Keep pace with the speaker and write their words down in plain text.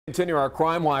Continue our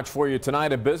crime watch for you tonight.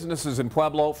 Businesses in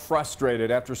Pueblo frustrated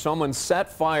after someone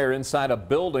set fire inside a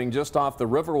building just off the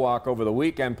Riverwalk over the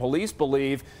weekend. Police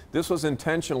believe this was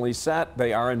intentionally set.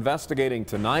 They are investigating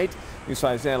tonight.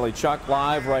 Newside's Natalie Chuck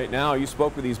live right now. You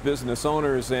spoke with these business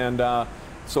owners, and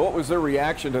so what was their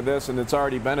reaction to this? And it's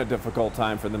already been a difficult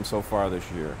time for them so far this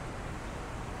year.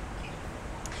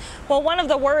 Well, one of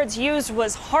the words used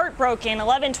was heartbroken.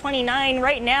 1129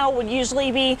 right now would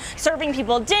usually be serving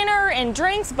people dinner and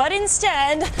drinks, but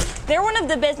instead, they're one of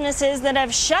the businesses that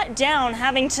have shut down,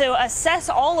 having to assess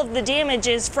all of the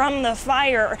damages from the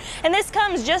fire. And this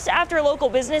comes just after local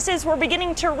businesses were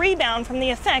beginning to rebound from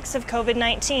the effects of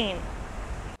COVID-19.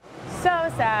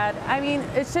 So sad. I mean,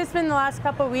 it's just been the last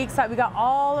couple of weeks that we got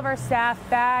all of our staff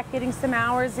back, getting some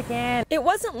hours again. It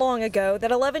wasn't long ago that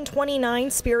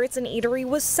 1129 Spirits and Eatery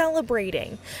was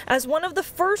celebrating as one of the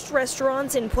first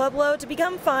restaurants in Pueblo to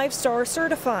become 5-star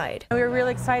certified. We were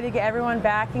really excited to get everyone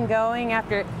back and going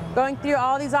after going through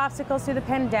all these obstacles through the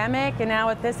pandemic, and now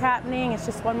with this happening, it's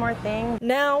just one more thing.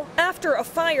 Now, after a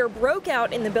fire broke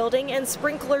out in the building and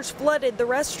sprinklers flooded the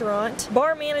restaurant,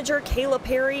 bar manager Kayla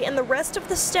Perry and the rest of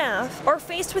the staff are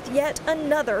faced with yet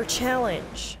another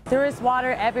challenge. There is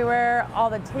water everywhere, all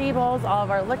the tables, all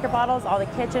of our liquor bottles, all the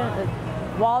kitchen, the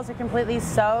walls are completely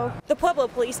soaked. The Pueblo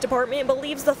Police Department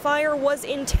believes the fire was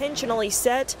intentionally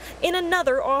set in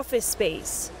another office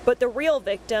space. But the real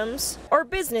victims are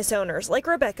business owners like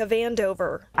Rebecca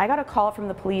Vandover. I got a call from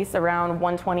the police around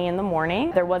 1:20 in the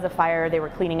morning. There was a fire, they were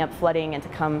cleaning up flooding, and to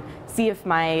come see if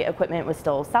my equipment was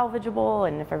still salvageable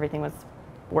and if everything was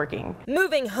working.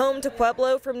 Moving home to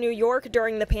Pueblo from New York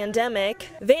during the pandemic,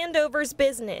 Vandover's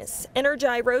business,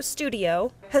 Energiro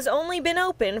Studio, has only been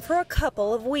open for a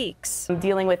couple of weeks. I'm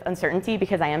dealing with uncertainty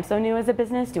because I am so new as a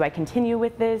business. Do I continue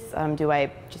with this? Do I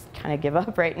just kind of give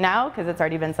up right now because it's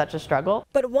already been such a struggle?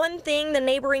 But one thing the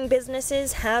neighboring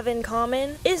businesses have in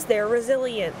common is their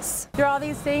resilience. Through all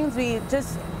these things, we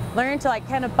just learn to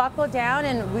kind of buckle down,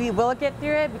 and we will get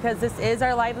through it because this is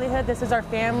our livelihood, this is our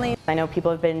family. I know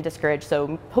people have been discouraged,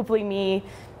 so hopefully me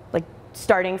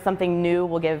starting something new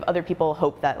will give other people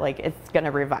hope that it's going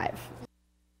to revive.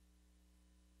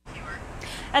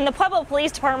 And the Pueblo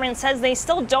Police Department says they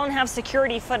still don't have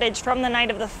security footage from the night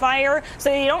of the fire, so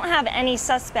they don't have any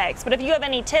suspects. But if you have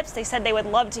any tips, they said they would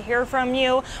love to hear from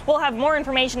you. We'll have more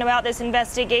information about this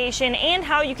investigation and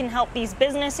how you can help these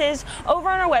businesses over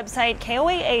on our website,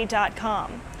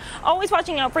 KOAA.com. Always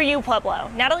watching out for you, Pueblo.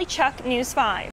 Natalie Chuck, News 5.